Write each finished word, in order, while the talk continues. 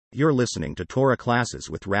You're listening to Torah Classes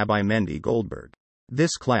with Rabbi Mendy Goldberg.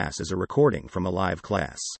 This class is a recording from a live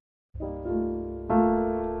class.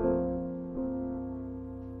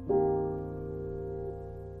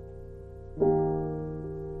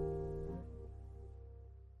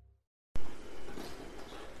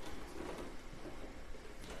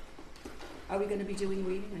 Are we going to be doing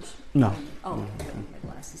reading? No. Oh, I got my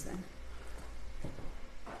glasses then.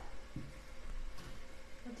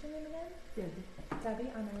 What's your name again?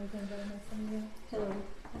 Debbie. I'm Alexandra. Nice to meet you. Hello.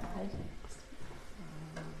 Hi.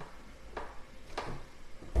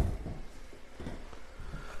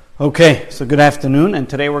 Okay, so good afternoon, and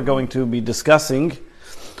today we're going to be discussing,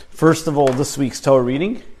 first of all, this week's Torah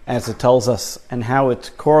reading, as it tells us, and how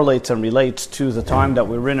it correlates and relates to the time that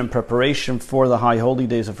we're in preparation for the high holy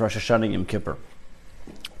days of Rosh Hashanah and Yom Kippur.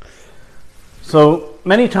 So,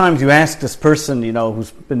 many times you ask this person,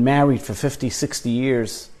 who's been married for 50, 60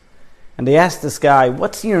 years, and they ask this guy,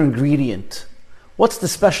 what's your ingredient? What's the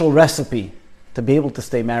special recipe to be able to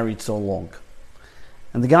stay married so long?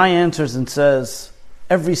 And the guy answers and says,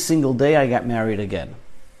 every single day I got married again.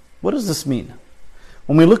 What does this mean?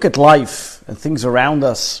 When we look at life and things around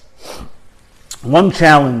us, one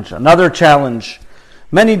challenge, another challenge,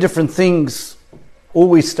 many different things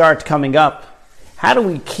always start coming up. How do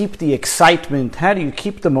we keep the excitement? How do you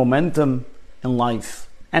keep the momentum in life?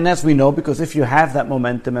 And as we know, because if you have that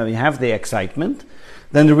momentum and you have the excitement,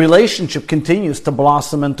 then the relationship continues to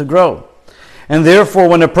blossom and to grow. And therefore,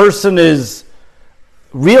 when a person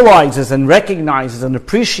realizes and recognizes and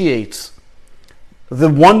appreciates the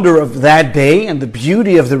wonder of that day and the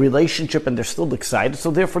beauty of the relationship, and they're still excited, so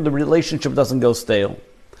therefore the relationship doesn't go stale.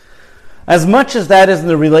 As much as that is in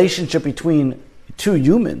the relationship between two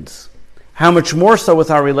humans, how much more so with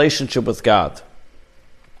our relationship with God.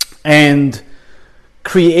 And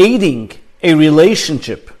creating a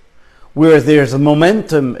relationship where there's a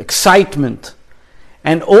momentum, excitement,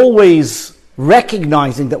 and always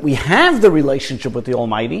recognizing that we have the relationship with the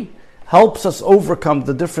Almighty helps us overcome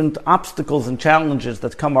the different obstacles and challenges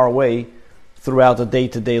that come our way throughout the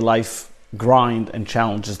day-to-day life grind and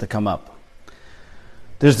challenges that come up.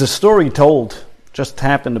 There's this story told, just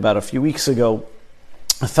happened about a few weeks ago.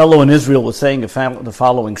 A fellow in Israel was saying the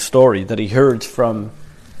following story that he heard from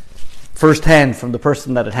firsthand from the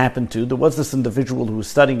person that it happened to. There was this individual who was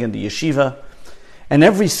studying in the yeshiva, and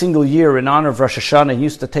every single year in honor of Rosh Hashanah, he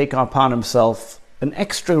used to take upon himself an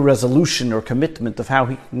extra resolution or commitment of how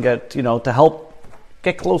he can get, to help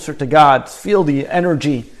get closer to God, feel the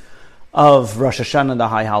energy of Rosh Hashanah and the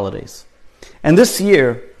high holidays. And this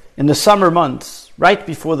year, in the summer months, right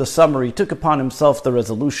before the summer, he took upon himself the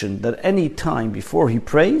resolution that any time before he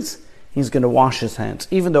prays, he's going to wash his hands.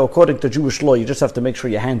 Even though according to Jewish law, you just have to make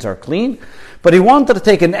sure your hands are clean. But he wanted to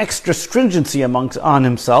take an extra stringency on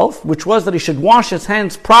himself, which was that he should wash his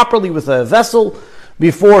hands properly with a vessel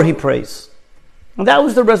before he prays. And that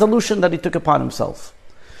was the resolution that he took upon himself.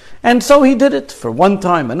 And so he did it for one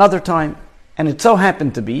time, another time. And it so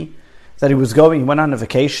happened to be that he went on a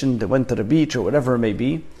vacation, they went to the beach or whatever it may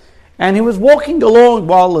be. And he was walking along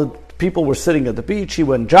while the people were sitting at the beach. He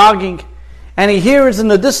went jogging. And he hears in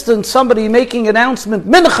the distance somebody making an announcement,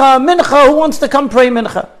 Mincha, Mincha, who wants to come pray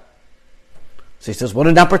Mincha? So he says, what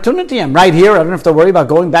an opportunity. I'm right here. I don't have to worry about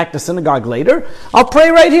going back to synagogue later. I'll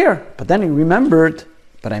pray right here. But then he remembered,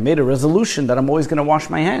 but I made a resolution that I'm always going to wash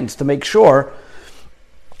my hands to make sure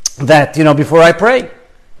that, before I pray.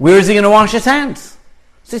 Where is he going to wash his hands?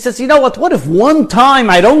 So he says, what if one time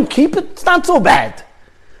I don't keep it? It's not so bad.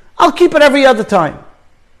 I'll keep it every other time.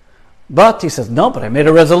 But he says, no, but I made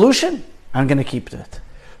a resolution. I'm going to keep it.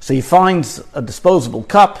 So he finds a disposable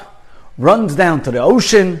cup, runs down to the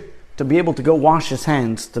ocean to be able to go wash his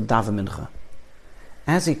hands to daven mincha.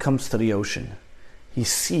 As he comes to the ocean, he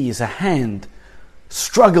sees a hand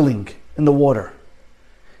struggling in the water.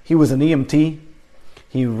 He was an EMT.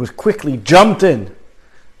 He was quickly jumped in,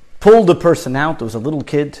 pulled the person out. There was a little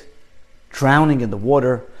kid drowning in the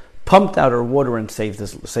water, pumped out her water and saved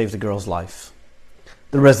the girl's life.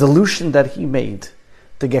 The resolution that he made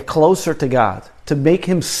to get closer to God, to make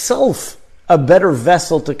himself a better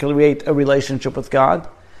vessel to create a relationship with God,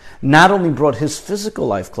 not only brought his physical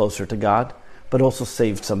life closer to God, but also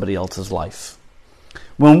saved somebody else's life.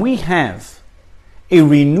 When we have a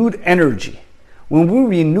renewed energy, when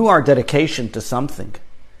we renew our dedication to something,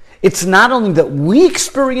 it's not only that we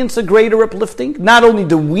experience a greater uplifting, not only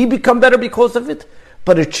do we become better because of it,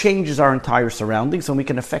 but it changes our entire surroundings and we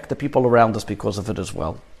can affect the people around us because of it as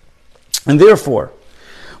well. And therefore,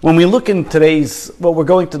 when we look in what we're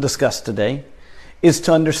going to discuss today, is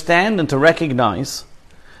to understand and to recognize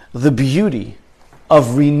the beauty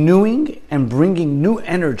of renewing and bringing new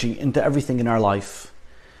energy into everything in our life.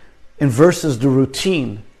 versus the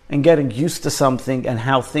routine and getting used to something and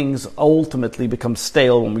how things ultimately become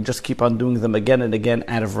stale when we just keep on doing them again and again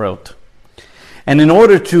out of rote. And in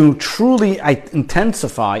order to truly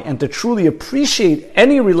intensify and to truly appreciate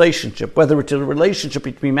any relationship, whether it's a relationship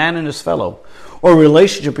between man and his fellow or a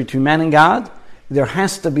relationship between man and God, there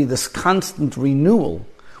has to be this constant renewal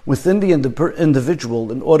within the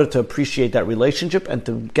individual in order to appreciate that relationship and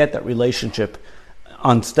to get that relationship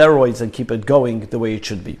on steroids and keep it going the way it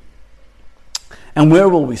should be. And where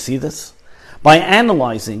will we see this? By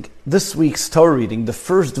analyzing this week's Torah reading, the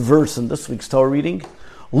first verse in this week's Torah reading,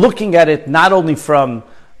 looking at it not only from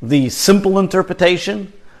the simple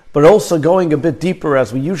interpretation, but also going a bit deeper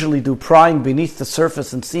as we usually do, prying beneath the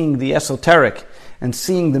surface and seeing the esoteric and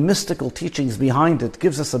seeing the mystical teachings behind it,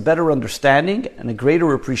 gives us a better understanding and a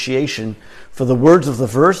greater appreciation for the words of the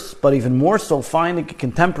verse, but even more so finding a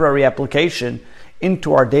contemporary application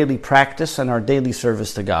into our daily practice and our daily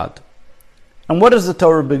service to God. And what does the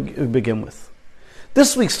Torah begin with?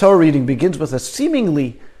 This week's Torah reading begins with a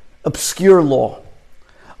seemingly obscure law.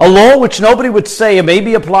 A law which nobody would say it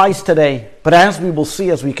maybe applies today, but as we will see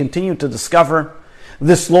as we continue to discover,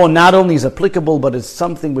 this law not only is applicable, but is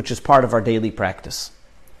something which is part of our daily practice.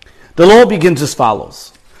 The law begins as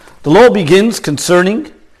follows. The law begins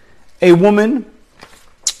concerning a woman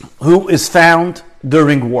who is found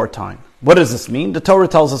during wartime. What does this mean? The Torah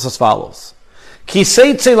tells us as follows.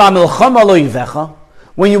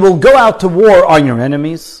 When you will go out to war on your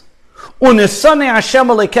enemies,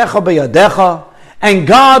 and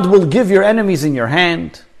God will give your enemies in your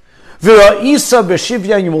hand. And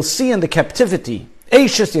you will see in the captivity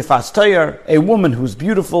a woman who's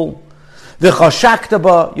beautiful. You'll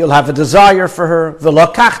have a desire for her.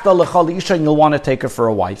 And you'll want to take her for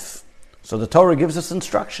a wife. So the Torah gives us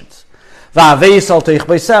instructions. You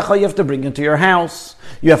have to bring her to your house.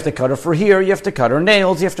 You have to cut her for here. You have to cut her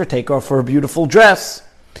nails. You have to take her for a beautiful dress.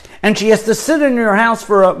 And she has to sit in your house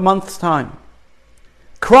for a month's time,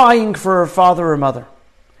 crying for her father or mother.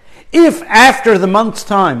 If after the month's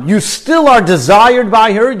time you still are desired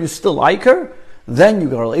by her, you still like her, then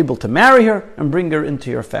you are able to marry her and bring her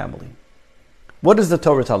into your family. What is the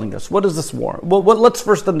Torah telling us? What is this war? Well, let's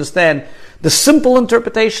first understand the simple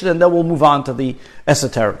interpretation and then we'll move on to the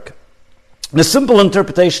esoteric. The simple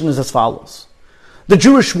interpretation is as follows. The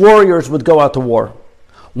Jewish warriors would go out to war.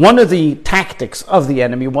 One of the tactics of the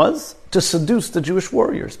enemy was to seduce the Jewish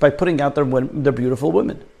warriors by putting out their beautiful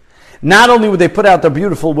women. Not only would they put out their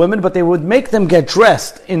beautiful women, but they would make them get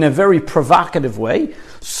dressed in a very provocative way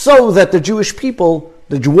so that the Jewish people,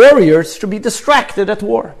 the warriors, should be distracted at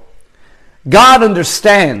war. God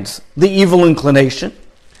understands the evil inclination,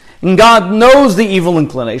 and God knows the evil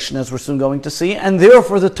inclination, as we're soon going to see, and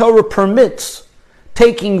therefore the Torah permits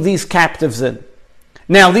taking these captives in.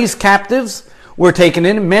 Now, these captives were taken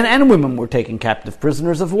in, men and women were taken captive,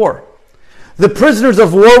 prisoners of war. The prisoners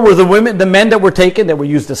of war were the men that were taken, that were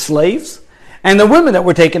used as slaves, and the women that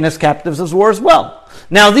were taken as captives of war as well.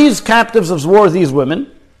 Now, these captives of war, these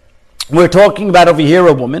women, we're talking about over here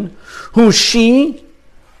a woman who she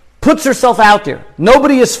puts herself out there.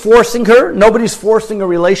 Nobody is forcing her. Nobody's forcing a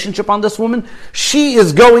relationship on this woman. She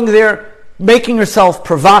is going there, making herself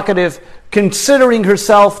provocative, considering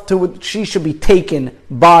herself she should be taken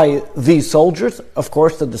by these soldiers, of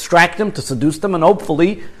course, to distract them, to seduce them, and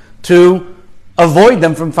hopefully to avoid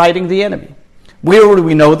them from fighting the enemy. Where do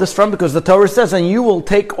we know this from? Because the Torah says, and you will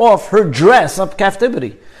take off her dress of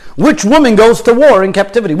captivity. Which woman goes to war in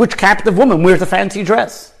captivity? Which captive woman wears a fancy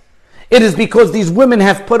dress? It is because these women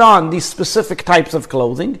have put on these specific types of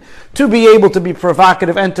clothing to be able to be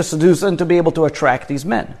provocative and to seduce and to be able to attract these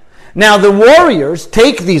men. Now the warriors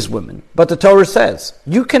take these women, but the Torah says,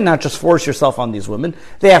 you cannot just force yourself on these women.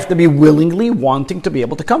 They have to be willingly wanting to be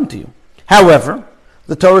able to come to you. However,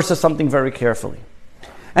 the Torah says something very carefully.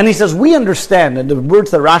 And he says, we understand, in the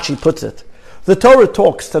words that Rashi puts it, the Torah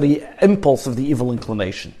talks to the impulse of the evil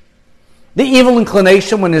inclination. The evil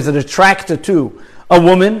inclination, when is it attracted to a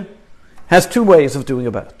woman, has two ways of going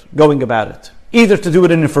about it. Either to do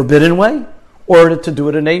it in a forbidden way, or to do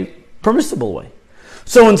it in a permissible way.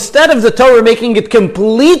 So instead of the Torah making it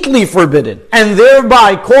completely forbidden, and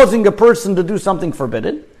thereby causing a person to do something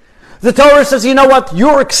forbidden, the Torah says, you know what,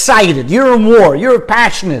 you're excited, you're in war, you're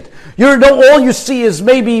passionate, all you see is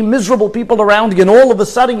maybe miserable people around you, and all of a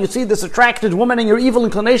sudden you see this attracted woman and your evil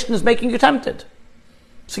inclination is making you tempted.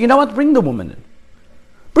 So you know what, bring the woman in.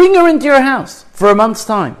 Bring her into your house for a month's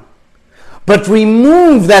time. But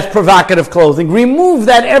remove that provocative clothing, remove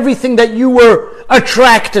that everything that you were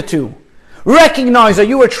attracted to. Recognize, are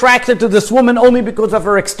you attracted to this woman only because of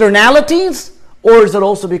her externalities? Or is it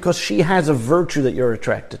also because she has a virtue that you're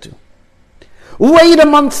attracted to? Wait a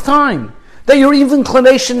month's time. That your evil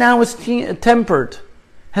inclination now is tempered,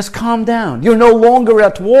 has calmed down. You're no longer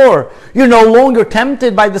at war. You're no longer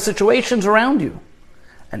tempted by the situations around you.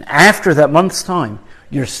 And after that month's time,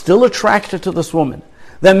 you're still attracted to this woman.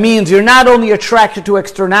 That means you're not only attracted to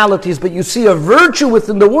externalities, but you see a virtue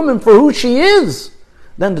within the woman for who she is.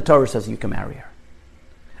 Then the Torah says you can marry her.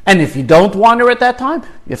 And if you don't want her at that time,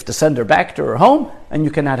 you have to send her back to her home, and you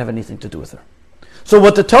cannot have anything to do with her. So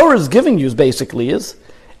what the Torah is giving you basically is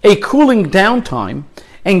a cooling down time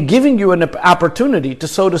and giving you an opportunity to,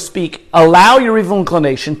 so to speak, allow your evil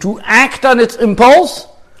inclination to act on its impulse,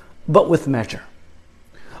 but with measure.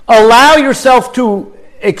 Allow yourself to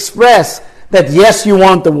express that yes, you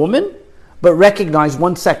want the woman, but recognize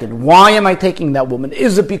 1 second, why am I taking that woman?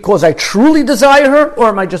 Is it because I truly desire her, or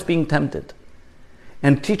am I just being tempted?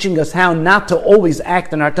 And teaching us how not to always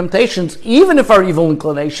act on our temptations, even if our evil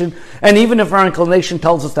inclination, and even if our inclination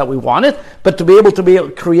tells us that we want it, but to be able to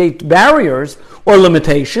create barriers or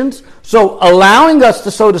limitations, so allowing us to,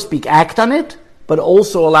 so to speak, act on it, but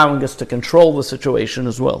also allowing us to control the situation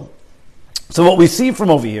as well. So what we see from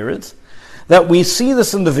over here is that we see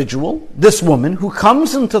this individual, this woman, who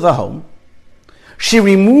comes into the home. She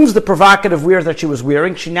removes the provocative wear that she was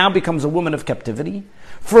wearing. She now becomes a woman of captivity.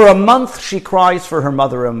 For a month, she cries for her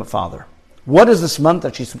mother and father. What is this month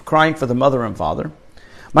that she's crying for the mother and father?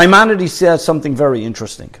 Maimonides says something very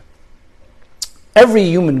interesting. Every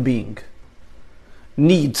human being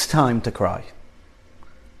needs time to cry.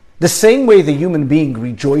 The same way the human being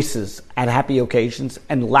rejoices at happy occasions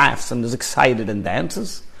and laughs and is excited and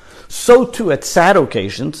dances, so too at sad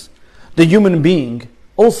occasions, the human being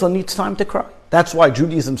also needs time to cry. That's why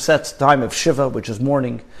Judaism sets time of Shiva, which is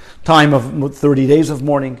mourning, time of 30 days of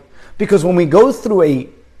mourning. Because when we go through a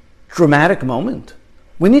dramatic moment,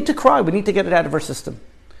 we need to cry. We need to get it out of our system.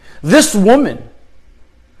 This woman,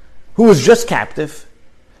 who was just captive,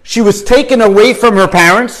 she was taken away from her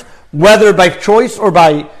parents, whether by choice or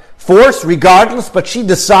by force, regardless, but she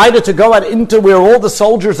decided to go out into where all the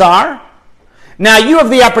soldiers are. Now you have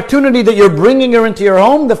the opportunity that you're bringing her into your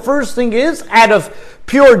home. The first thing is, out of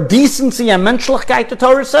pure decency and menschlichkeit, the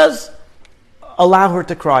Torah says, allow her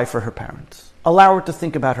to cry for her parents. Allow her to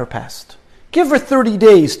think about her past. Give her 30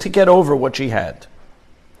 days to get over what she had.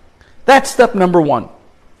 That's step number 1.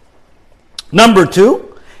 Number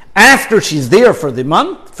 2, after she's there for the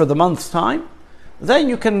month's time, then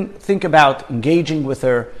you can think about engaging with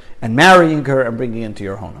her and marrying her and bringing her into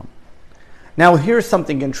your home. Now here's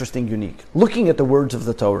something interesting, unique. Looking at the words of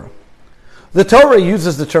the Torah. The Torah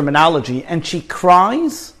uses the terminology, and she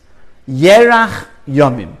cries, Yerach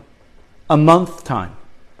Yomim, a month time,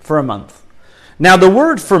 for a month. Now the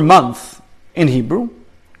word for month in Hebrew,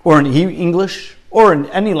 or in English, or in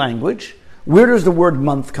any language, where does the word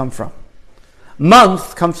month come from?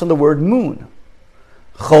 Month comes from the word moon.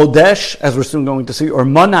 Chodesh, as we're soon going to see, or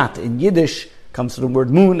Monat in Yiddish, comes from the word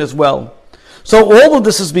moon as well. So all of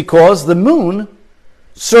this is because the moon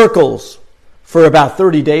circles for about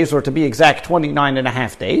 30 days, or to be exact, 29 and a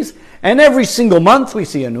half days. And every single month we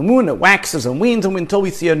see a new moon. It waxes and wanes until we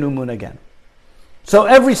see a new moon again. So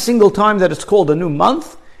every single time that it's called a new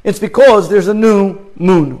month, it's because there's a new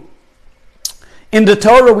moon. In the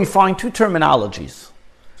Torah we find 2 terminologies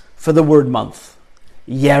for the word month.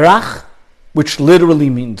 Yerach, which literally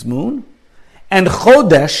means moon, and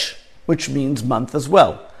Chodesh, which means month as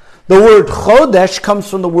well. The word Chodesh comes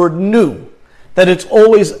from the word new, that it's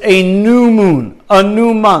always a new moon, a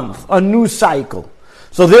new month, a new cycle.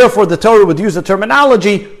 So therefore the Torah would use the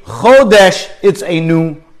terminology Chodesh, it's a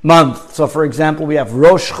new month. So for example, we have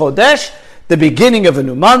Rosh Chodesh, the beginning of a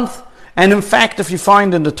new month. And in fact, if you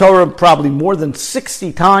find in the Torah probably more than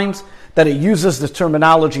 60 times that it uses the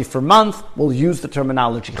terminology for month, we'll use the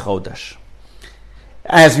terminology Chodesh.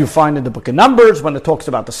 As you find in the book of Numbers, when it talks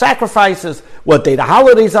about the sacrifices, what day the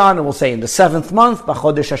holidays on, and we'll say in the 7th month,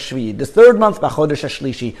 B'chodesh HaShvi, the 3rd month, B'chodesh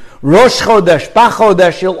HaShlishi, Rosh Chodesh,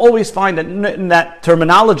 B'chodesh, you'll always find that in that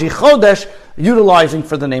terminology, Chodesh, utilizing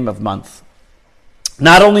for the name of month.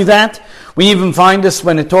 Not only that, we even find this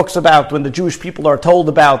when it talks about when the Jewish people are told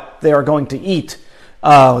about they are going to eat,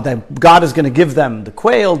 that God is going to give them the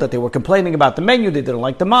quail, that they were complaining about the menu, they didn't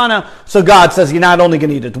like the manna. So God says you're not only going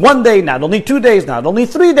to eat it 1 day, not only 2 days, not only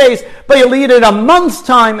 3 days, but you'll eat it a month's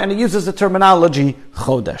time, and it uses the terminology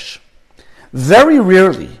Chodesh. Very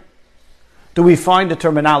rarely do we find a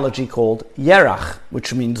terminology called Yerach,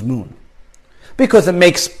 which means moon. Because it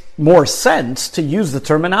makes more sense to use the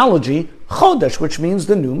terminology Chodesh, which means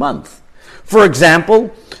the new month. For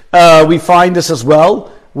example, we find this as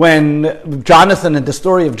well when Jonathan, and the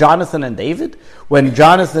story of Jonathan and David, when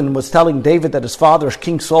Jonathan was telling David that his father,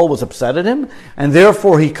 King Saul, was upset at him, and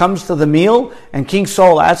therefore he comes to the meal, and King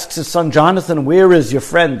Saul asks his son Jonathan, where is your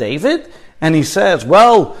friend David? And he says,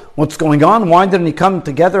 well, what's going on? Why didn't he come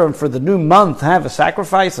together and for the new month have a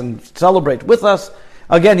sacrifice and celebrate with us?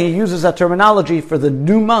 Again, he uses that terminology for the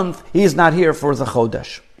new month. He is not here for the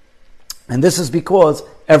Chodesh. And this is because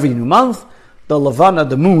every new month, the Levana,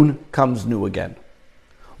 the moon, comes new again.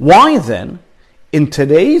 Why then, in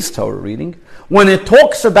today's Torah reading, when it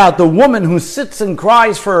talks about the woman who sits and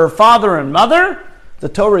cries for her father and mother, the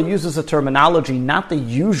Torah uses a terminology, not the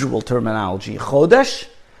usual terminology, Chodesh,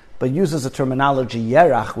 but uses a terminology,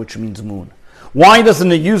 Yerach, which means moon. Why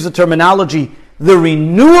doesn't it use the terminology, the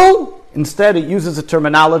renewal? Instead, it uses a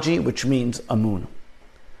terminology which means a moon.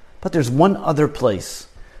 But there's one other place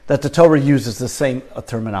that the Torah uses the same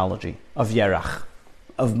terminology of Yerach,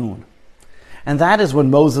 of moon. And that is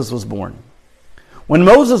when Moses was born. When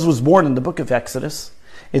Moses was born in the book of Exodus,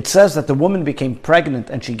 it says that the woman became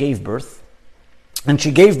pregnant and she gave birth. And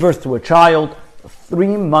she gave birth to a child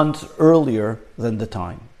 3 months earlier than the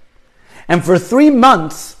time. And for 3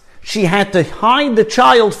 months, she had to hide the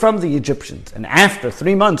child from the Egyptians. And after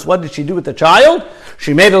 3 months, what did she do with the child?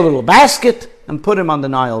 She made a little basket and put him on the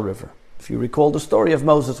Nile River. If you recall the story of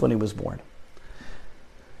Moses when he was born.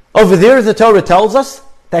 Over there, the Torah tells us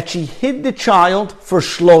that she hid the child for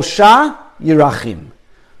Shlosha Yerachim.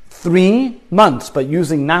 3 months, but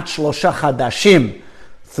using not Shlosha Chadashim.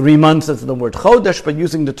 3 months is the word Chodesh, but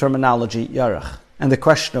using the terminology Yerach. And the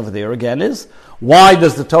question over there again is, why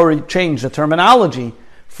does the Torah change the terminology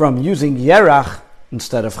from using Yerach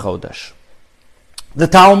instead of Chodesh? The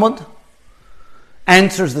Talmud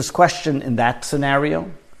answers this question in that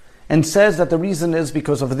scenario and says that the reason is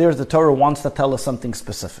because over there the Torah wants to tell us something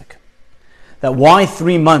specific. That why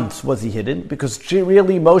 3 months was he hidden? Because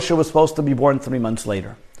really Moshe was supposed to be born 3 months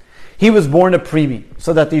later. He was born a preemie,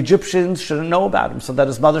 so that the Egyptians shouldn't know about him, so that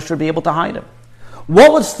his mother should be able to hide him.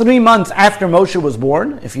 What was 3 months after Moshe was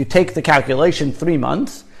born? If you take the calculation, 3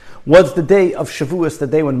 months, was the day of Shavuos, the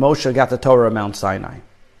day when Moshe got the Torah at Mount Sinai.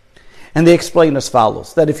 And they explain as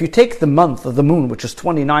follows, that if you take the month of the moon, which is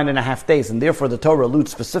 29 and a half days, and therefore the Torah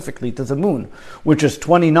alludes specifically to the moon, which is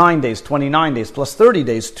 29 days plus 30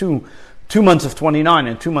 days, 2 months of 29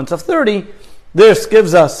 and 2 months of 30, this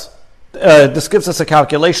gives us a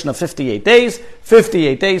calculation of 58 days.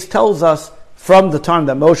 58 days tells us from the time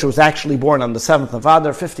that Moshe was actually born on the 7th of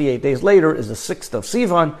Adar, 58 days later is the 6th of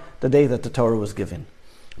Sivan, the day that the Torah was given.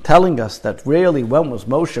 Telling us that really when was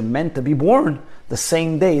Moshe meant to be born? The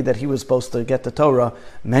same day that he was supposed to get the Torah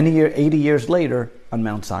 80 years later on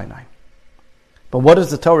Mount Sinai. But what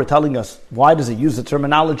is the Torah telling us? Why does it use the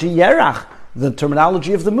terminology Yerach? The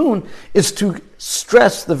terminology of the moon is to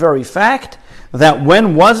stress the very fact that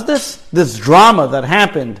when was this drama that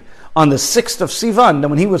happened on the 6th of Sivan, that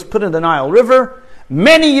when he was put in the Nile River,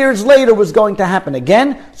 many years later was going to happen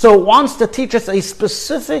again. So it wants to teach us a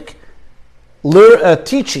specific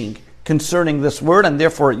teaching concerning this word, and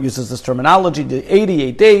therefore it uses this terminology, the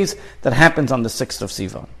 88 days that happens on the 6th of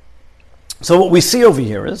Sivan. So what we see over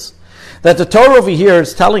here is that the Torah over here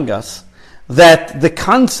is telling us that the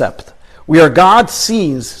concept where God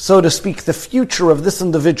sees, so to speak, the future of this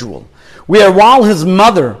individual, where while his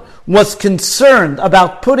mother was concerned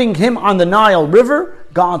about putting him on the Nile River,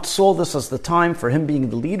 God saw this as the time for him being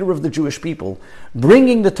the leader of the Jewish people,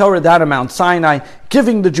 bringing the Torah down to Mount Sinai,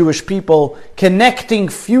 giving the Jewish people, connecting,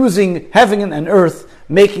 fusing heaven and earth,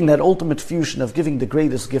 making that ultimate fusion of giving the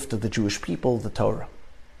greatest gift of the Jewish people, the Torah.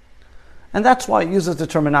 And that's why it uses the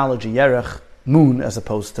terminology Yerech, moon, as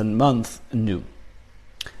opposed to month, new.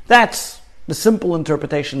 That's the simple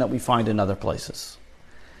interpretation that we find in other places.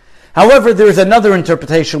 However, there's another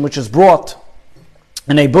interpretation which is brought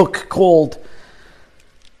in a book called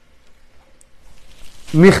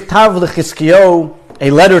Michtav LeChizkiyahu,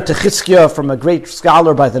 a letter to Chizkiah from a great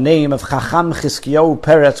scholar by the name of Chacham Chizkiyahu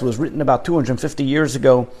Peretz, was written about 250 years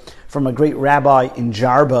ago from a great rabbi in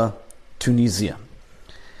Jarba, Tunisia.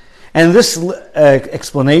 And this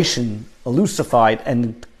explanation, elucified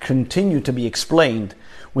and continued to be explained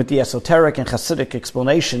with the esoteric and Hasidic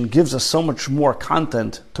explanation, gives us so much more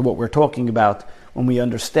content to what we're talking about when we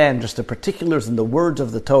understand just the particulars in the words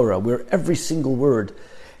of the Torah, where every single word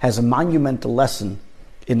has a monumental lesson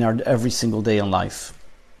in our every single day in life.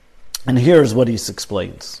 And here's what he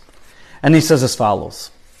explains. And he says as follows.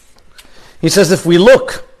 He says, if we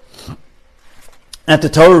look at the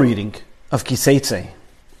Torah reading of Kiseitze,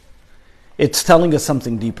 it's telling us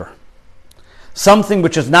something deeper. Something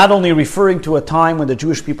which is not only referring to a time when the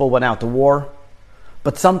Jewish people went out to war,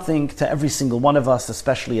 but something to every single one of us,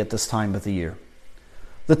 especially at this time of the year.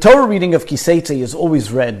 The Torah reading of Kiseitze is always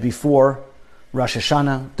read before Rosh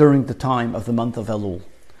Hashanah during the time of the month of Elul.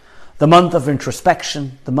 The month of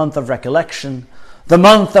introspection, the month of recollection, the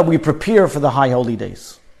month that we prepare for the high holy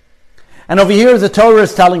days. And over here the Torah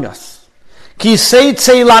is telling us,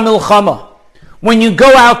 Kiseitze la milchama. When you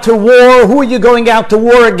go out to war, who are you going out to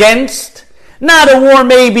war against? Not a war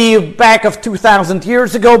maybe back of 2,000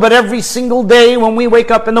 years ago, but every single day when we wake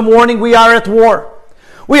up in the morning, we are at war.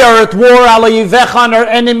 We are at war ala yivecha, on our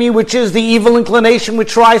enemy, which is the evil inclination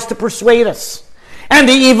which tries to persuade us. And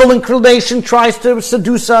the evil inclination tries to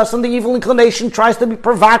seduce us, and the evil inclination tries to be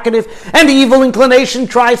provocative, and the evil inclination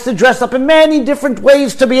tries to dress up in many different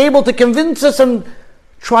ways to be able to convince us and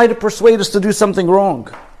try to persuade us to do something wrong.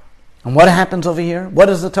 And what happens over here? What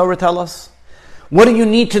does the Torah tell us? What do you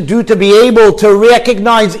need to do to be able to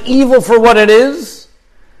recognize evil for what it is?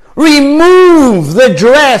 Remove the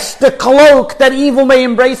dress, the cloak that evil may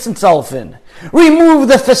embrace itself in. Remove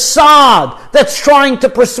the facade that's trying to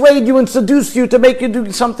persuade you and seduce you to make you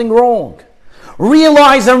do something wrong.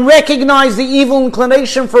 Realize and recognize the evil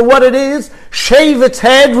inclination for what it is. Shave its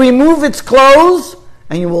head, remove its clothes,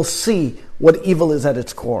 and you will see what evil is at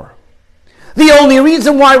its core. The only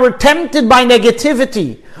reason why we're tempted by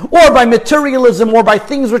negativity or by materialism or by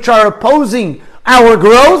things which are opposing our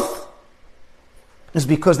growth is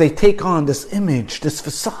because they take on this image, this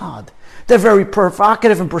facade. They're very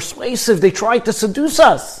provocative and persuasive. They try to seduce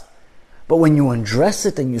us. But when you undress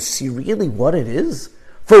it and you see really what it is,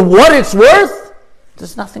 for what it's worth,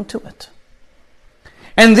 there's nothing to it.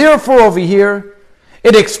 And therefore over here,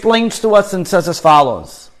 it explains to us and says as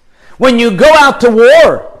follows. When you go out to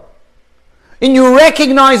war, and you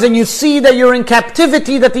recognize and you see that you're in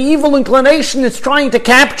captivity, that the evil inclination is trying to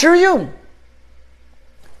capture you,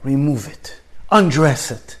 remove it.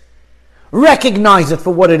 Undress it. Recognize it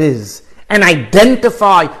for what it is. And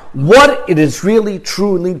identify what it is really,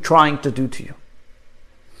 truly trying to do to you.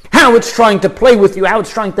 How it's trying to play with you, how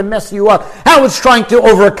it's trying to mess you up, how it's trying to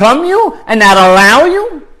overcome you and not allow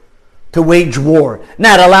you to wage war,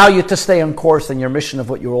 not allow you to stay on course in your mission of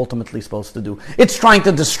what you're ultimately supposed to do. It's trying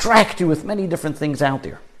to distract you with many different things out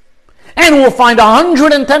there. And we'll find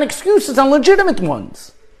 110 excuses and legitimate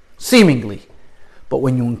ones, seemingly. But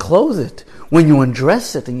when you enclose it, when you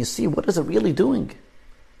undress it and you see what is it really doing?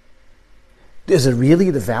 Is it really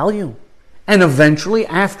the value? And eventually,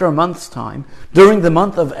 after a month's time, during the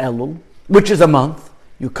month of Elul, which is a month,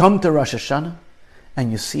 you come to Rosh Hashanah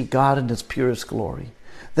and you see God in His purest glory.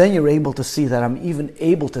 Then you're able to see that I'm even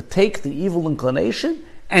able to take the evil inclination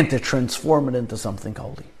and to transform it into something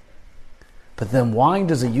holy. But then why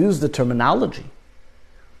does it use the terminology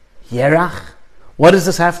Yerach? What does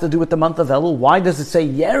this have to do with the month of Elul? Why does it say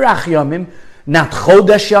Yerach Yamim, not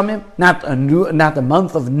Chodesh Yamim, not a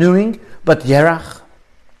month of knowing, but Yerach?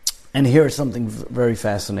 And here is something very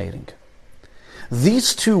fascinating.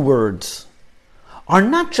 These two words are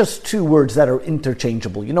not just two words that are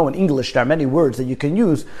interchangeable. You know, in English there are many words that you can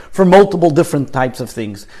use for multiple different types of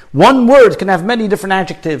things. One word can have many different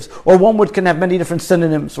adjectives, or one word can have many different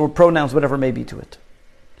synonyms or pronouns, whatever may be to it.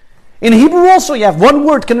 In Hebrew also, you have one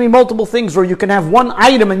word can mean multiple things, or you can have one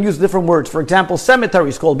item and use different words. For example, cemetery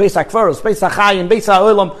is called Beis HaKfaros, Beis HaChayim, Beis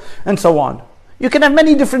HaOlam, and so on. You can have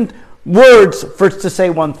many different words for it to say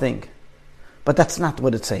one thing. But that's not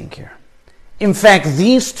what it's saying here. In fact,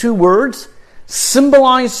 these two words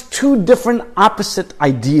symbolize two different opposite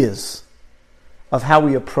ideas of how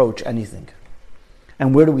we approach anything.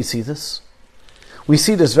 And where do we see this? We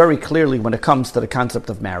see this very clearly when it comes to the concept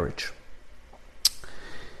of marriage.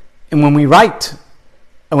 And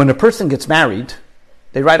when a person gets married,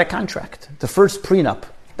 they write a contract. The first prenup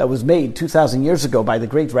that was made 2,000 years ago by the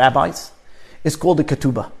great rabbis is called a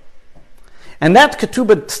ketubah. And that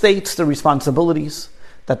ketubah states the responsibilities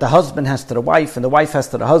that the husband has to the wife and the wife has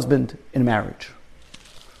to the husband in marriage.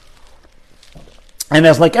 And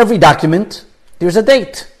as like every document, there's a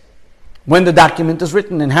date when the document is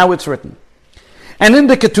written and how it's written. And in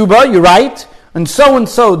the ketubah, you write, and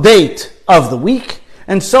so date of the week,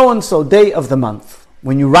 and so day of the month.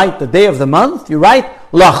 When you write the day of the month, you write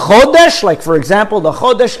La Chodesh, like for example, the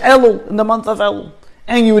Chodesh Elul, in the month of Elul.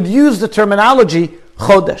 And you would use the terminology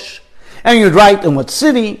Chodesh. And you'd write in what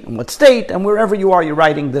city, in what state, and wherever you are, you're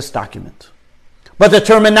writing this document. But the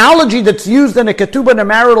terminology that's used in a ketubah, in a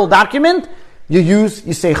marital document, you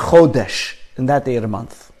say Chodesh, in that day of the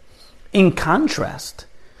month. In contrast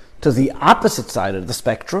to the opposite side of the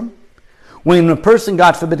spectrum, when a person,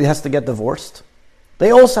 God forbid, has to get divorced, they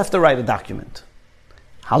also have to write a document.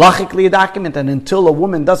 Halachically a document, and until a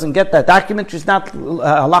woman doesn't get that document, she's not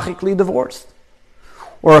halachically divorced.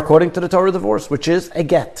 Or according to the Torah, divorce, which is a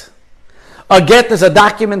get. A get is a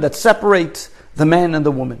document that separates the man and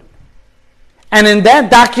the woman. And in that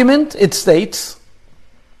document, it states,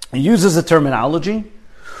 it uses a terminology,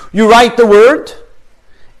 you write the word,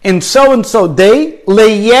 in so-and-so day,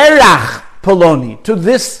 leyerach poloni, to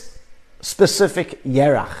this specific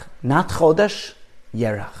yerach. Not chodesh,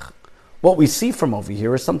 yerach. What we see from over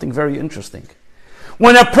here is something very interesting.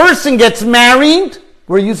 When a person gets married,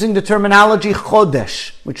 we're using the terminology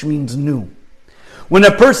chodesh, which means new. When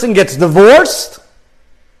a person gets divorced,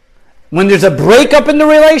 when there's a breakup in the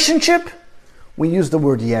relationship, we use the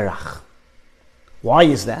word yerach. Why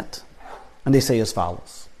is that? And they say as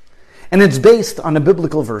follows. And it's based on a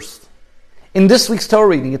biblical verse. In this week's Torah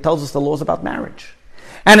reading, it tells us the laws about marriage.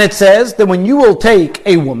 And it says that when you will take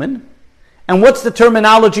a woman, and what's the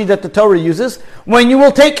terminology that the Torah uses? When you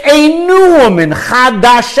will take a new woman,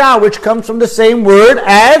 chadasha, which comes from the same word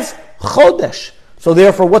as chodesh. So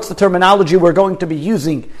therefore, what's the terminology we're going to be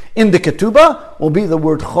using in the ketubah? Will be the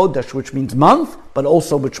word chodesh, which means month, but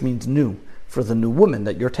also which means new, for the new woman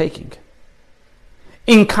that you're taking.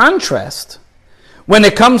 In contrast, when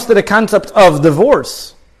it comes to the concept of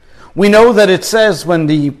divorce, we know that it says when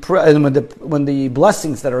the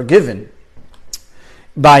blessings that are given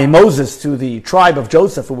by Moses to the tribe of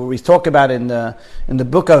Joseph, where we talk about at the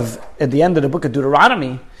end of the book of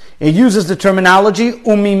Deuteronomy, it uses the terminology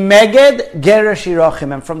umimeged geresh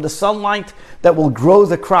yirachim, and from the sunlight that will grow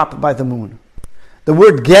the crop by the moon. The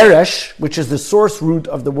word geresh, which is the source root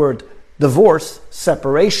of the word divorce,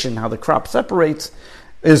 separation, how the crop separates,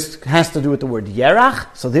 has to do with the word yerach.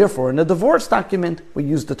 So therefore, in a divorce document, we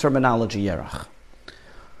use the terminology yerach.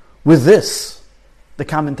 With this, the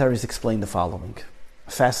commentaries explain the following.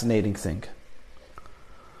 A fascinating thing.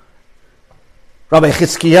 Rabbi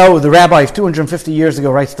Chizkiyahu, the rabbi of 250 years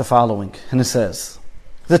ago, writes the following, and it says,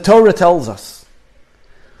 the Torah tells us,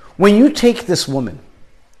 when you take this woman,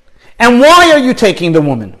 and why are you taking the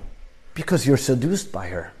woman? Because you're seduced by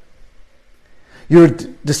her. You're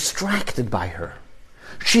distracted by her.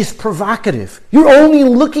 She's provocative. You're only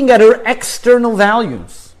looking at her external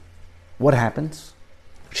values. What happens?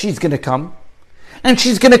 She's going to come, and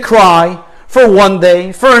she's going to cry for one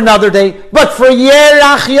day, for another day, but for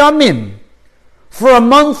yerach yamim, for a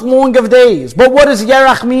month long of days. But what does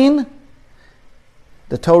yerach mean?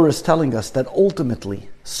 The Torah is telling us that ultimately,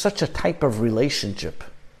 such a type of relationship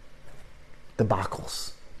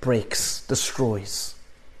debacles, breaks, destroys.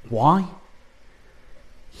 Why?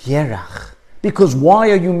 Yerach. Because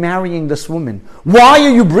why are you marrying this woman? Why are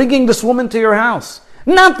you bringing this woman to your house?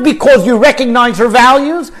 Not because you recognize her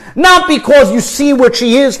values, not because you see what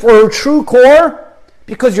she is for her true core,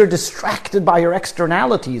 because you're distracted by her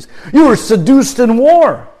externalities. You were seduced in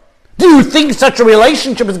war. Do you think such a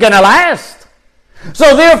relationship is going to last?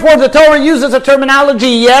 So therefore the Torah uses a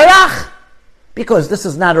terminology yerach, because this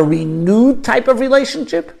is not a renewed type of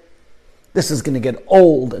relationship. This is going to get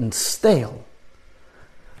old and stale.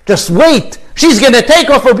 Just wait. She's going to take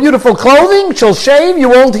off her beautiful clothing. She'll shave. You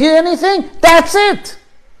won't hear anything. That's it.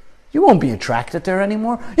 You won't be attracted to her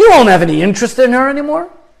anymore. You won't have any interest in her anymore.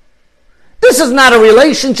 This is not a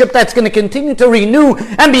relationship that's going to continue to renew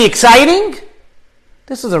and be exciting.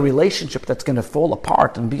 This is a relationship that's going to fall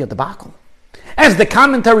apart and be a debacle. As the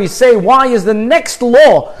commentaries say, why is the next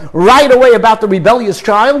law right away about the rebellious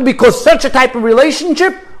child? Because such a type of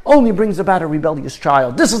relationship only brings about a rebellious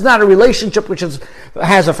child. This is not a relationship which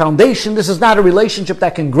has a foundation. This is not a relationship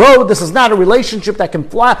that can grow. This is not a relationship that can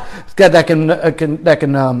fly, that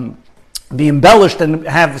can be embellished and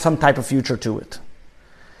have some type of future to it.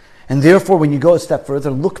 And therefore, when you go a step further,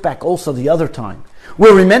 look back also the other time,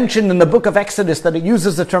 where we mentioned in the book of Exodus that it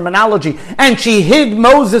uses the terminology, and she hid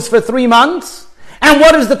Moses for 3 months. And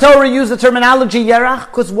what does the Torah use the terminology yerach?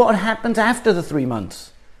 Because what happens after the 3 months?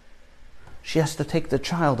 She has to take the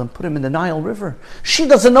child and put him in the Nile River. She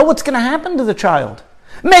doesn't know what's going to happen to the child.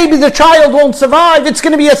 Maybe the child won't survive. It's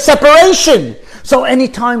going to be a separation. So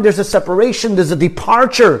anytime there's a separation, there's a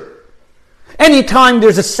departure. Anytime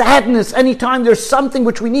there's a sadness, anytime there's something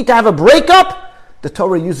which we need to have a breakup, the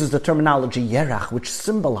Torah uses the terminology yerach, which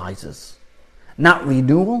symbolizes not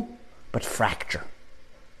renewal, but fracture.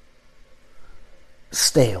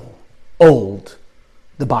 Stale, old,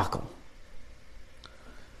 debacle.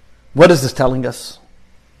 What is this telling us?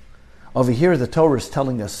 Over here, the Torah is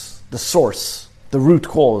telling us the source, the root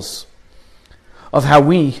cause of how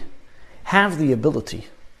we have the ability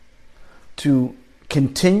to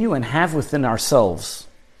continue and have within ourselves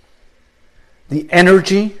the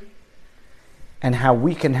energy and how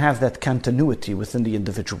we can have that continuity within the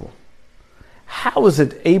individual. How is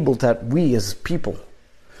it able that we as people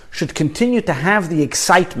should continue to have the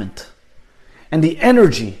excitement and the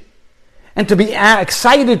energy and to be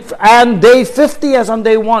excited on day 50 as on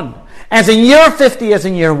day 1, as in year 50 as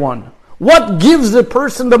in year 1? What gives the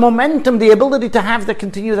person the momentum, the ability to have to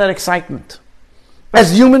continue that excitement?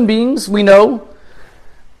 As human beings, we know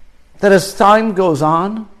that as time goes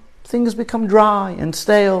on, things become dry and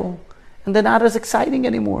stale, and they're not as exciting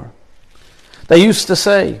anymore. They used to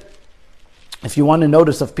say, if you want to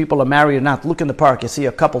notice if people are married or not, look in the park, you see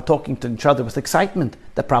a couple talking to each other with excitement,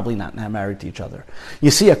 they're probably not married to each other.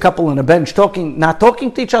 You see a couple on a bench not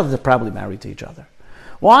talking to each other, they're probably married to each other.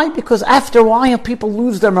 Why? Because after a while, people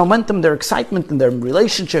lose their momentum, their excitement in their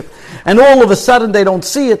relationship, and all of a sudden they don't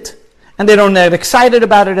see it, and they don't get excited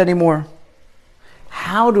about it anymore.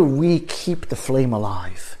 How do we keep the flame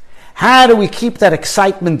alive? How do we keep that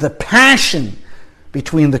excitement, the passion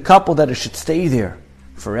between the couple, that it should stay there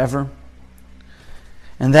forever?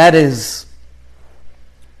 And that is,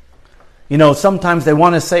 sometimes they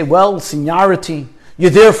want to say, well, seniority,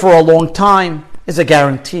 you're there for a long time, is a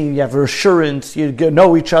guarantee. You have assurance, you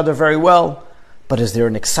know each other very well. But is there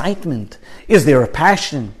an excitement? Is there a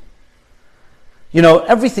passion?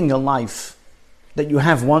 Everything in life that you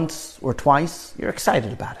have once or twice, you're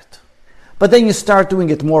excited about it. But then you start doing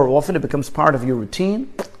it more often, it becomes part of your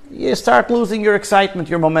routine. You start losing your excitement,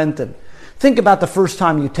 your momentum. Think about the first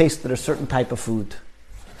time you tasted a certain type of food.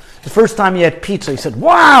 The first time you had pizza, you said,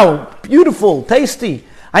 wow, beautiful, tasty.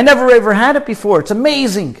 I never ever had it before. It's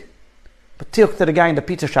amazing. But talk to the guy in the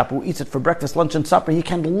pizza shop who eats it for breakfast, lunch, and supper, he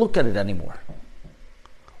can't look at it anymore.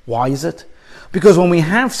 Why is it? Because when we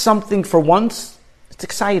have something for once, it's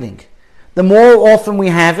exciting. The more often we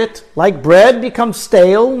have it, like bread, becomes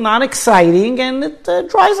stale, not exciting, and it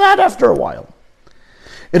dries out after a while.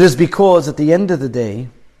 It is because at the end of the day,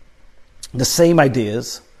 the same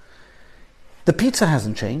ideas, the pizza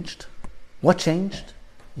hasn't changed. What changed?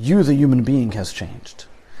 You, the human being, has changed.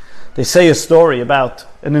 They say a story about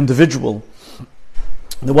an individual.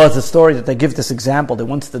 There was a story that they give this example. They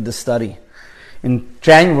once did this study. In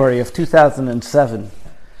January of 2007,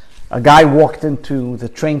 a guy walked into the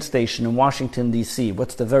train station in Washington, D.C.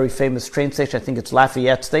 What's the very famous train station? I think it's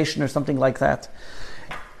Lafayette Station or something like that.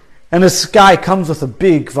 And this guy comes with a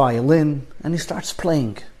big violin and he starts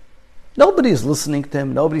playing. Nobody's listening to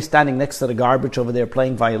him. Nobody's standing next to the garbage over there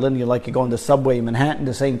playing violin. You're going to Subway in Manhattan,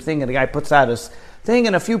 the same thing. And the guy puts out his thing,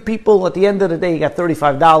 and a few people, at the end of the day, he got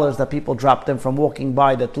 $35 that people dropped him from walking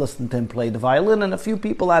by that listened to him play the violin. And a few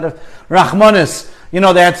people out of Rahmanis,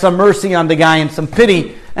 they had some mercy on the guy and some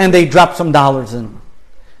pity, and they dropped some dollars in.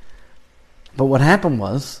 But what happened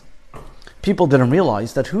was, people didn't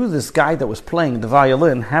realize that who this guy that was playing the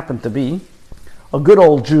violin happened to be a good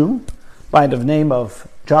old Jew by the name of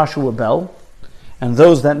Joshua Bell. And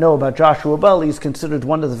those that know about Joshua Bell, he's considered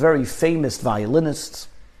one of the very famous violinists.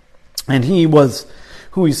 And he was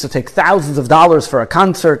who used to take thousands of dollars for a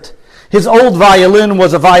concert. His old violin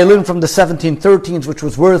was a violin from the 1713s, which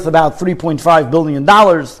was worth about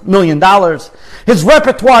 $3.5 million. His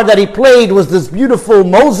repertoire that he played was this beautiful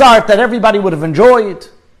Mozart that everybody would have enjoyed.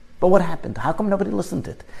 But what happened? How come nobody listened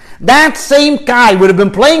to it? That same guy would have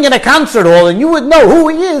been playing in a concert hall, and you would know who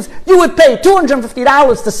he is. You would pay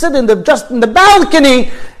 $250 to sit just in the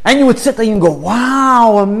balcony, and you would sit there and go,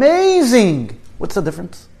 wow, amazing. What's the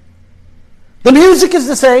difference? The music is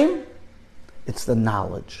the same. It's the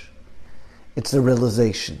knowledge. It's the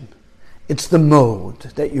realization. It's the mode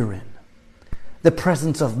that you're in. The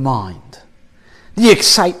presence of mind. The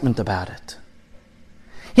excitement about it.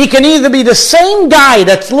 He can either be the same guy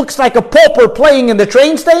that looks like a pauper playing in the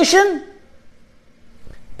train station,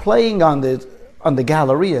 playing on the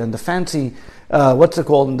Galleria in the fancy,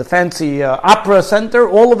 in the fancy opera center.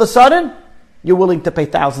 All of a sudden, you're willing to pay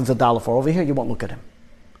thousands of dollars for. Over here, you won't look at him.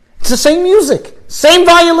 It's the same music, same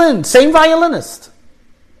violin, same violinist.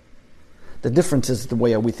 The difference is the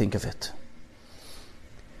way we think of it.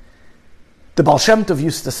 The Baal Shem Tov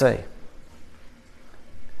used to say,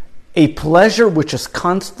 a pleasure which is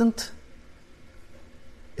constant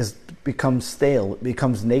becomes stale, it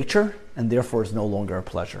becomes nature, and therefore is no longer a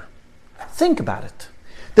pleasure. Think about it.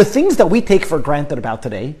 The things that we take for granted about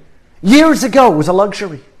today, years ago was a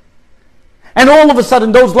luxury. And all of a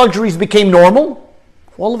sudden those luxuries became normal.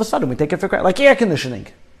 All of a sudden we take it for granted, like air conditioning.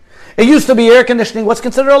 It used to be air conditioning was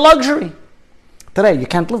considered a luxury. Today you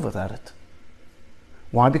can't live without it.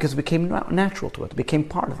 Why? Because it became natural to it. It became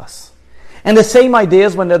part of us. And the same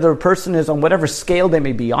ideas when the other person is on whatever scale they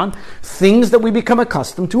may be on, things that we become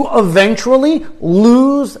accustomed to eventually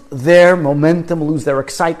lose their momentum, lose their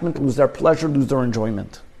excitement, lose their pleasure, lose their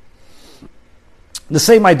enjoyment. The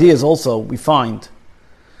same ideas also we find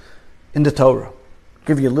in the Torah. I'll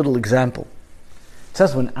give you a little example. It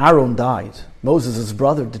says when Aaron died, Moses'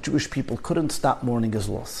 brother, the Jewish people couldn't stop mourning his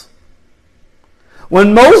loss.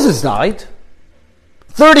 When Moses died,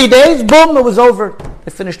 30 days, boom, it was over.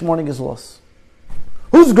 They finished mourning his loss.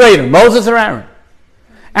 Who's greater, Moses or Aaron?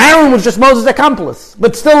 Aaron was just Moses' accomplice.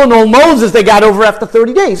 But still in all, Moses they got over after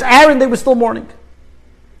 30 days. Aaron, they were still mourning.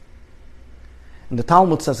 And the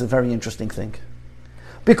Talmud says a very interesting thing.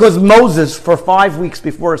 Because Moses, for 5 weeks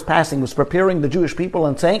before his passing, was preparing the Jewish people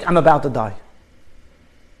and saying, I'm about to die.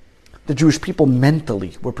 The Jewish people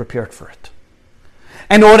mentally were prepared for it.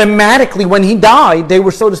 And automatically, when he died, they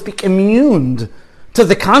were, so to speak, immune to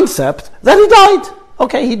the concept that he died.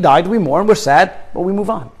 Okay, he died, we mourn, we're sad, but we move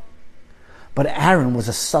on. But Aaron was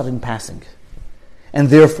a sudden passing. And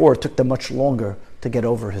therefore, it took them much longer to get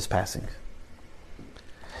over his passing.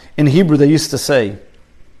 In Hebrew, they used to say,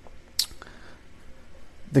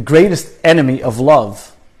 the greatest enemy of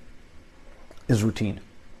love is routine.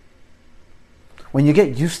 When you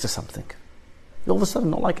get used to something, you all of a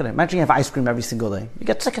sudden don't like it. Imagine you have ice cream every single day. You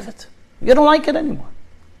get sick of it. You don't like it anymore.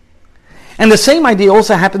 And the same idea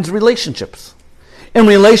also happens in relationships. In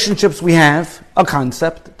relationships, we have a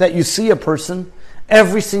concept that you see a person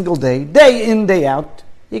every single day, day in, day out.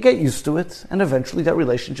 You get used to it, and eventually that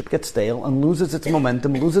relationship gets stale and loses its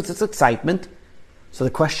momentum, loses its excitement. So the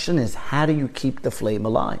question is, how do you keep the flame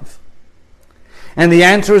alive? And the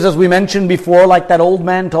answer is, as we mentioned before, like that old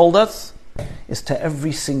man told us, is to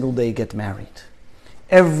every single day get married.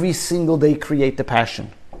 Every single day create the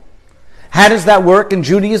passion. How does that work in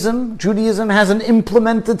Judaism? Judaism has an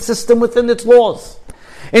implemented system within its laws.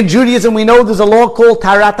 In Judaism, we know there's a law called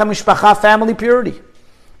Taharat HaMishpacha, family purity.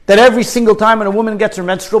 That every single time when a woman gets her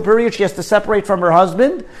menstrual period, she has to separate from her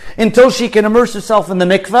husband until she can immerse herself in the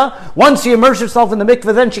mikveh. Once she immerses herself in the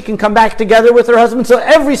mikveh, then she can come back together with her husband. So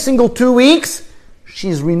every single 2 weeks,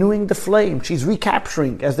 she's renewing the flame. She's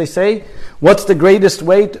recapturing, as they say, what's the greatest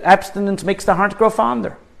way? Abstinence makes the heart grow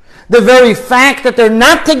fonder. The very fact that they're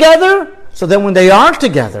not together, so then when they are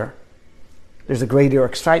together, there's a greater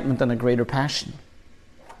excitement and a greater passion.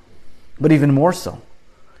 But even more so,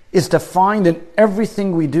 is to find in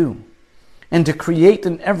everything we do and to create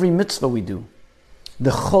in every mitzvah we do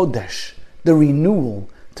the chodesh, the renewal,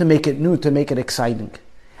 to make it new, to make it exciting.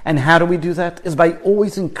 And how do we do that? Is by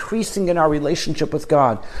always increasing in our relationship with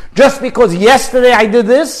God. Just because yesterday I did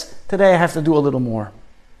this, today I have to do a little more.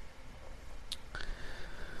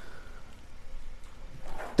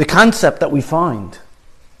 The concept that we find,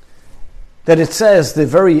 that it says the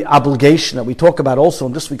very obligation that we talk about also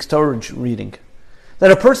in this week's Torah reading, that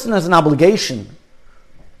a person has an obligation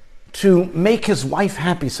to make his wife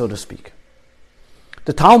happy, so to speak.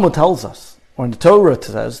 The Talmud tells us, or in the Torah it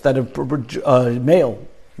says, that a male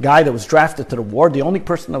guy that was drafted to the war, the only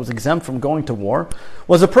person that was exempt from going to war,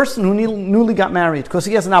 was a person who newly got married, because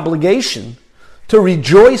he has an obligation to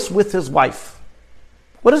rejoice with his wife.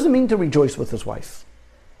 What does it mean to rejoice with his wife?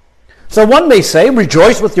 So one may say,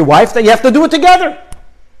 rejoice with your wife, that you have to do it together.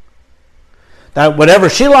 That whatever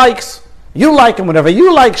she likes, you like, and whatever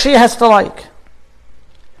you like, she has to like.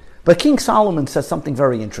 But King Solomon says something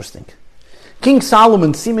very interesting. King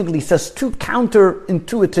Solomon seemingly says two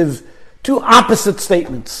counterintuitive, two opposite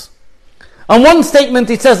statements. On one statement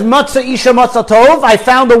he says, Matzah Isha Matzah Tov, I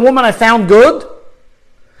found a woman, I found good.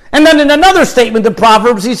 And then in another statement in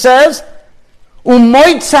Proverbs he says,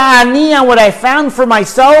 Umoitza Ani, and what I found for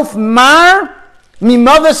myself, Mar,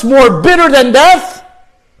 Mimavis, more bitter than death,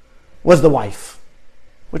 was the wife.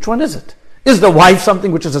 Which one is it? Is the wife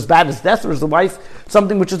something which is as bad as death, or is the wife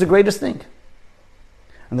something which is the greatest thing?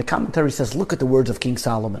 And the commentary says, look at the words of King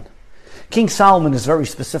Solomon. King Solomon is very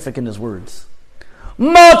specific in his words.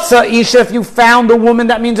 Matzah Isha, if you found a woman,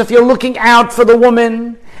 that means if you're looking out for the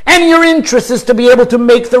woman, and your interest is to be able to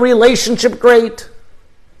make the relationship great,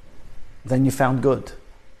 then you found good.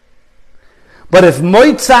 But if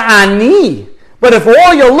Moitza Ani, but if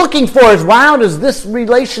all you're looking for is, wow, does this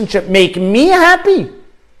relationship make me happy?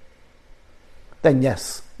 Then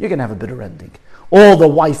yes, you're going to have a bitter ending. All the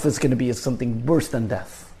wife is going to be is something worse than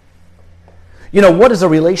death. You know, what is a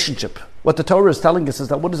relationship? What the Torah is telling us is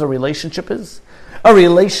that what is a relationship is? A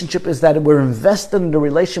relationship is that we're invested in the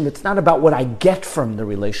relationship. It's not about what I get from the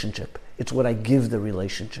relationship. It's what I give the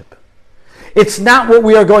relationship. It's not what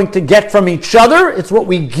we are going to get from each other. It's what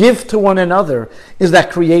we give to one another is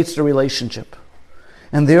that creates the relationship.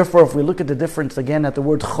 And therefore, if we look at the difference again at the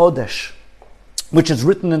word chodesh, which is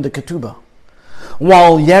written in the ketubah,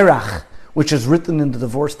 while yerach, which is written in the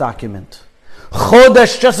divorce document.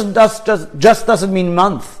 Chodesh just doesn't mean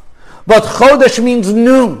month, but chodesh means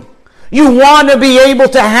new. You want to be able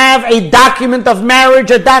to have a document of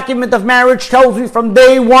marriage. A document of marriage tells you from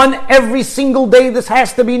day one, every single day, this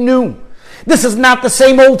has to be new. This is not the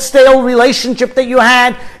same old stale relationship that you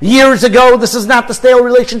had years ago. This is not the stale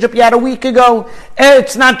relationship you had a week ago.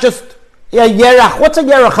 It's not just Yeah, yerach. What's a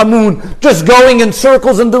yerach hamun? Just going in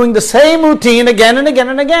circles and doing the same routine again and again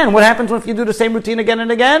and again. What happens if you do the same routine again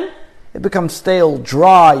and again? It becomes stale,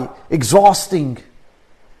 dry, exhausting.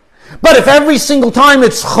 But if every single time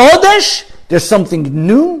it's chodesh, there's something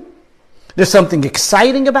new, there's something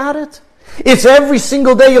exciting about it. It's every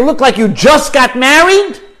single day you look like you just got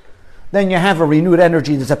married, then you have a renewed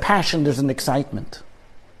energy, there's a passion, there's an excitement.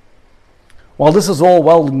 While this is all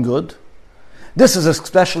well and good, this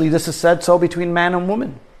is said so between man and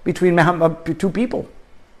woman, between two people.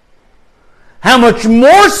 How much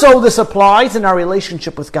more so this applies in our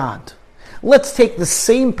relationship with God. Let's take the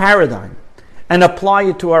same paradigm and apply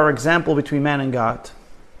it to our example between man and God.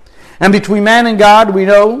 And between man and God, we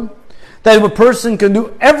know that a person can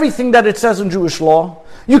do everything that it says in Jewish law.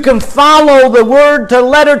 You can follow the word to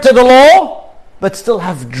letter to the law, but still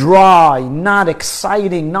have dry, not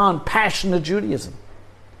exciting, non-passionate Judaism.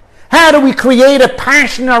 How do we create a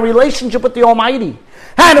passion in our relationship with the Almighty?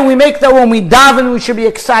 How do we make that when we daven, we should be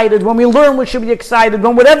excited? When we learn, we should be excited.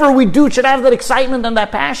 When whatever we do should have that excitement and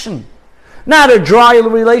that passion. Not a dry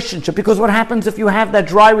relationship, because what happens if you have that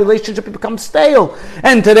dry relationship, it becomes stale.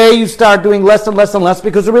 And today you start doing less and less and less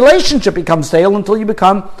because the relationship becomes stale until you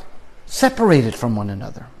become separated from one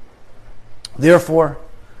another. Therefore,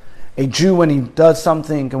 a Jew, when he does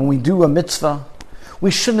something, and when we do a mitzvah, we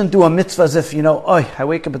shouldn't do a mitzvah as if, I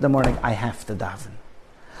wake up in the morning, I have to daven.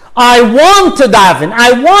 I want to daven.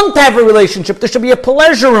 I want to have a relationship. There should be a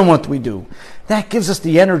pleasure in what we do. That gives us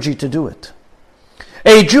the energy to do it.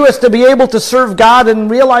 A Jew has to be able to serve God and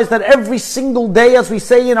realize that every single day, as we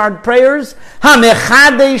say in our prayers,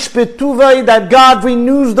 that God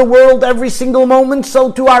renews the world every single moment,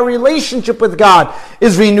 so too our relationship with God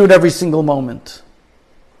is renewed every single moment.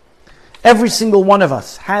 Every single one of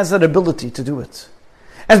us has that ability to do it.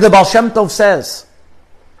 As the Baal Shem Tov says,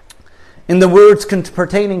 in the words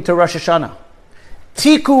pertaining to Rosh Hashanah,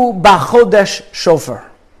 Tiku b'chodesh shofar.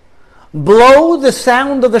 Blow the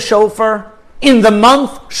sound of the shofar in the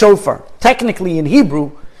month shofar. Technically in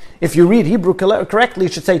Hebrew, if you read Hebrew correctly,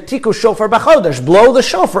 it should say Tiku shofar b'chodesh. Blow the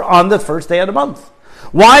shofar on the first day of the month.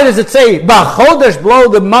 Why does it say b'chodesh, blow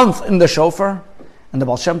the month in the shofar? And the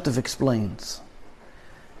Baal Shem Tov explains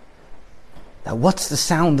that what's the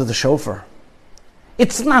sound of the shofar?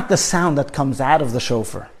 It's not the sound that comes out of the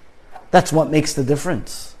shofar. That's what makes the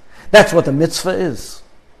difference. That's what the mitzvah is.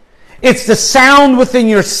 It's the sound within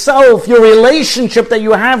yourself, your relationship that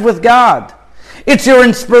you have with God. It's your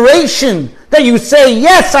inspiration that you say,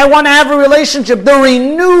 yes, I want to have a relationship. The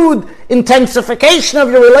renewed intensification of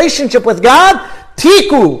your relationship with God.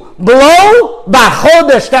 Tiku, blow,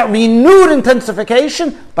 b'chodesh, that renewed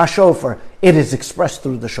intensification, b'shofar. It is expressed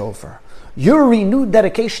through the shofar. Your renewed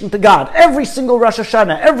dedication to God, every single Rosh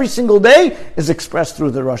Hashanah, every single day, is expressed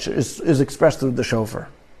through is expressed through the shofar.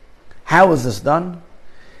 How is this done?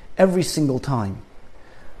 Every single time,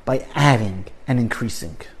 by adding and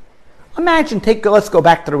increasing. Imagine, let's go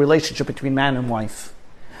back to the relationship between man and wife.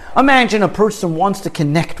 Imagine a person wants to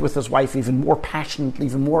connect with his wife even more passionately,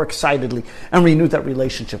 even more excitedly, and renew that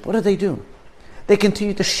relationship. What do? They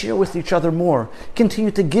continue to share with each other more,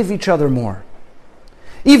 continue to give each other more.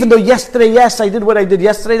 Even though yesterday, yes, I did what I did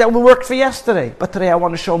yesterday, that will work for yesterday. But today I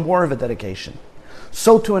want to show more of a dedication.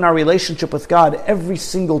 So too in our relationship with God, every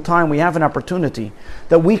single time we have an opportunity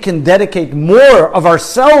that we can dedicate more of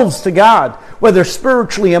ourselves to God, whether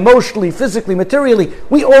spiritually, emotionally, physically, materially,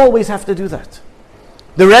 we always have to do that.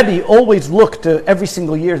 The Rebbe always looked to, every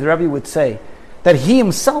single year, the Rebbe would say that he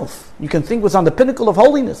himself, you can think was on the pinnacle of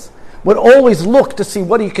holiness, would always look to see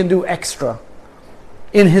what he can do extra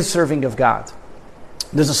in his serving of God.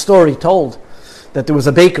 There's a story told that there was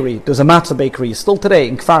a bakery, there's a matzah bakery, still today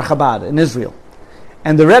in Kfar Chabad in Israel.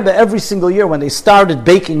 And the Rebbe every single year when they started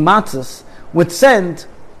baking matzahs would send,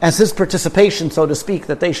 as his participation, so to speak,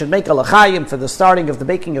 that they should make a l'chaim for the starting of the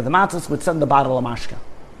baking of the matzahs, would send a bottle of mashka.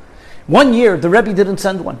 One year the Rebbe didn't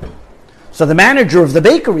send one. So the manager of the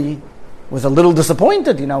bakery was a little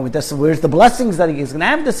disappointed, where's the blessings that he's going to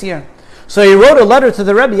have this year? So he wrote a letter to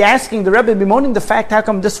the Rebbe asking the Rebbe, bemoaning the fact how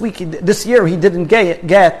come this year he didn't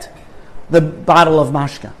get the bottle of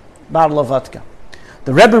mashka, bottle of vodka.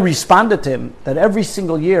 The Rebbe responded to him that every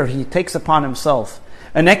single year he takes upon himself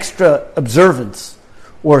an extra observance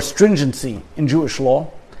or stringency in Jewish law.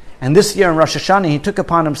 And this year in Rosh Hashanah he took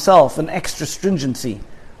upon himself an extra stringency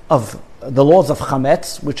of the laws of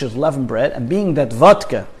chametz, which is leavened bread, and being that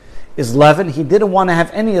vodka is leaven, he didn't want to have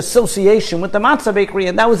any association with the matzah bakery,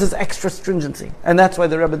 and that was his extra stringency. And that's why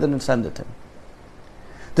the Rebbe didn't send it to him.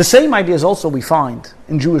 The same ideas also we find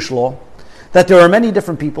in Jewish law, that there are many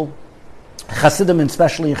different people, Hasidim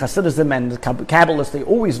especially, Hasidism and the Kabbalists, they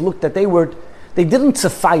always looked that they were they didn't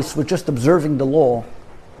suffice with just observing the law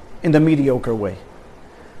in the mediocre way.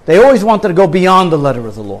 They always wanted to go beyond the letter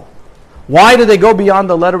of the law. Why did they go beyond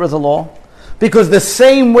the letter of the law? Because the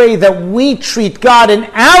same way that we treat God in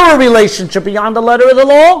our relationship beyond the letter of the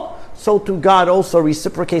law, so too God also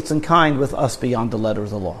reciprocates in kind with us beyond the letter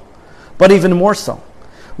of the law. But even more so,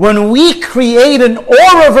 when we create an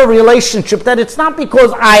aura of a relationship that it's not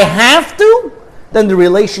because I have to, then the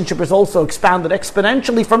relationship is also expanded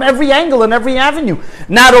exponentially from every angle and every avenue.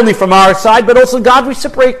 Not only from our side, but also God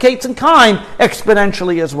reciprocates in kind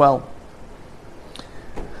exponentially as well.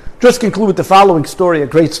 Just conclude with the following story, a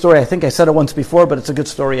great story. I think I said it once before, but it's a good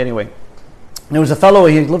story anyway. There was a fellow,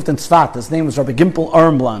 he lived in Tzfat. His name was Rabbi Gimpel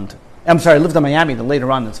Armbland. He lived in Miami, then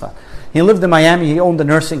later on in Tzfat. He lived in Miami, he owned a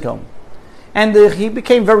nursing home. And he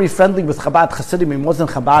became very friendly with Chabad Hasidim. He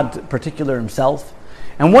wasn't Chabad particular himself.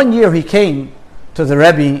 And one year he came to the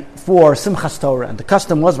Rebbe for Simchas Torah. And the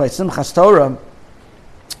custom was by Simchas Torah,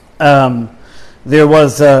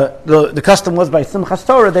 the custom was by Simchas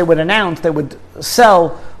Torah, they would announce, they would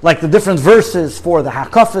sell like the different verses for the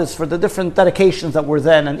hakafas, for the different dedications that were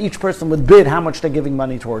then, and each person would bid how much they're giving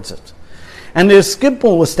money towards it. And this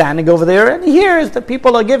Gimpel was standing over there, and he hears that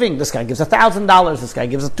people are giving. This guy gives $1,000, this guy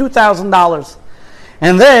gives $2,000.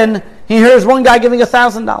 And then he hears one guy giving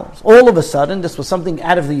 $1,000. All of a sudden, this was something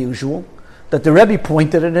out of the usual, that the Rebbe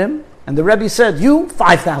pointed at him, and the Rebbe said, "You,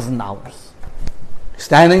 $5,000.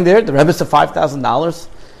 Standing there, the Rebbe said $5,000.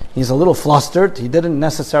 He's a little flustered. He didn't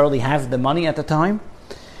necessarily have the money at the time.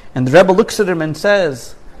 And the Rebbe looks at him and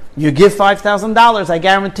says, "You give $5,000, I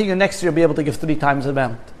guarantee you next year you'll be able to give 3 times the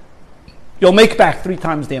amount. You'll make back 3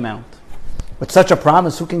 times the amount." With such a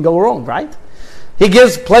promise, who can go wrong, right? He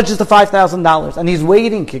pledges the $5,000, and he's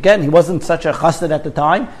waiting. Again, he wasn't such a chassid at the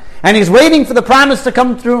time, and he's waiting for the promise to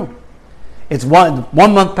come through. It's one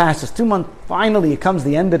month passes, 2 months. Finally, it comes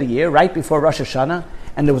the end of the year, right before Rosh Hashanah,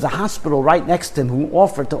 and there was a hospital right next to him who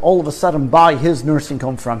offered to all of a sudden buy his nursing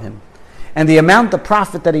home from him. And the amount of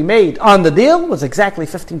profit that he made on the deal was exactly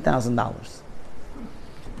 $15,000.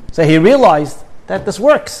 So he realized that this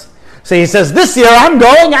works. So he says, "This year I'm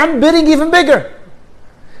bidding even bigger."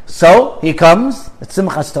 So he comes at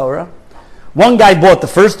Simchas Torah. One guy bought the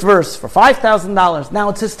first verse for $5,000. Now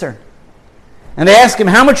it's his turn. And they ask him,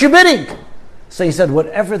 "How much you bidding?" So he said,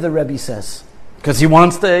 "Whatever the Rebbe says." Because he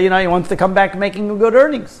wants to come back making good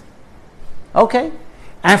earnings. Okay.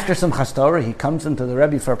 After Simchas Torah, he comes into the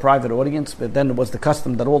Rebbe for a private audience, but then it was the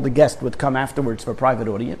custom that all the guests would come afterwards for a private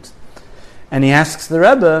audience. And he asks the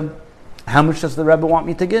Rebbe, "How much does the Rebbe want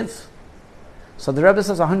me to give?" So the Rebbe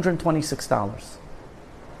says $126.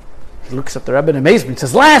 He looks at the Rebbe in amazement,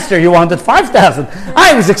 says, "Last year you wanted $5,000.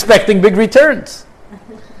 I was expecting big returns."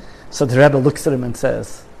 So the Rebbe looks at him and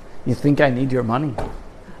says, "You think I need your money?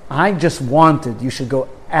 I just wanted you should go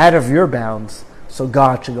out of your bounds, so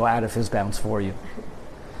God should go out of his bounds for you."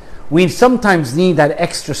 We sometimes need that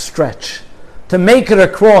extra stretch to make it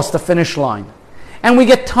across the finish line. And we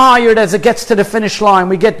get tired as it gets to the finish line.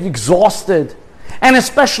 We get exhausted. And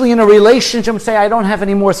especially in a relationship, say, "I don't have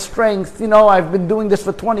any more strength. I've been doing this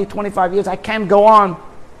for 20, 25 years. I can't go on."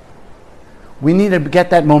 We need to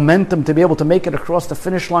get that momentum to be able to make it across the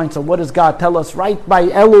finish line. So what does God tell us? Right by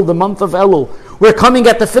Elul, the month of Elul. We're coming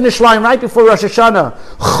at the finish line right before Rosh Hashanah.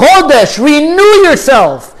 Chodesh, renew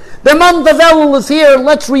yourself. The month of Elul is here.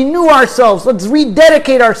 Let's renew ourselves. Let's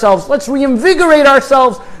rededicate ourselves. Let's reinvigorate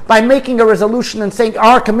ourselves by making a resolution and saying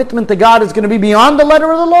our commitment to God is going to be beyond the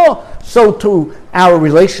letter of the law. So too, our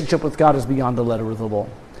relationship with God is beyond the letter of the law.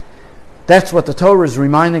 That's what the Torah is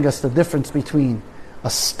reminding us, the difference between a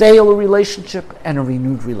stale relationship and a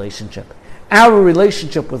renewed relationship. Our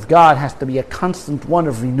relationship with God has to be a constant one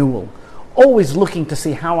of renewal, always looking to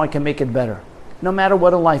see how I can make it better, no matter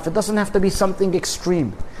what in life. It doesn't have to be something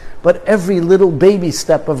extreme, but every little baby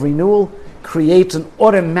step of renewal creates an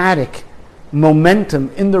automatic momentum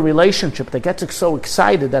in the relationship that gets us so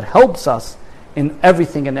excited, that helps us in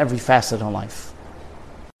everything and every facet of life.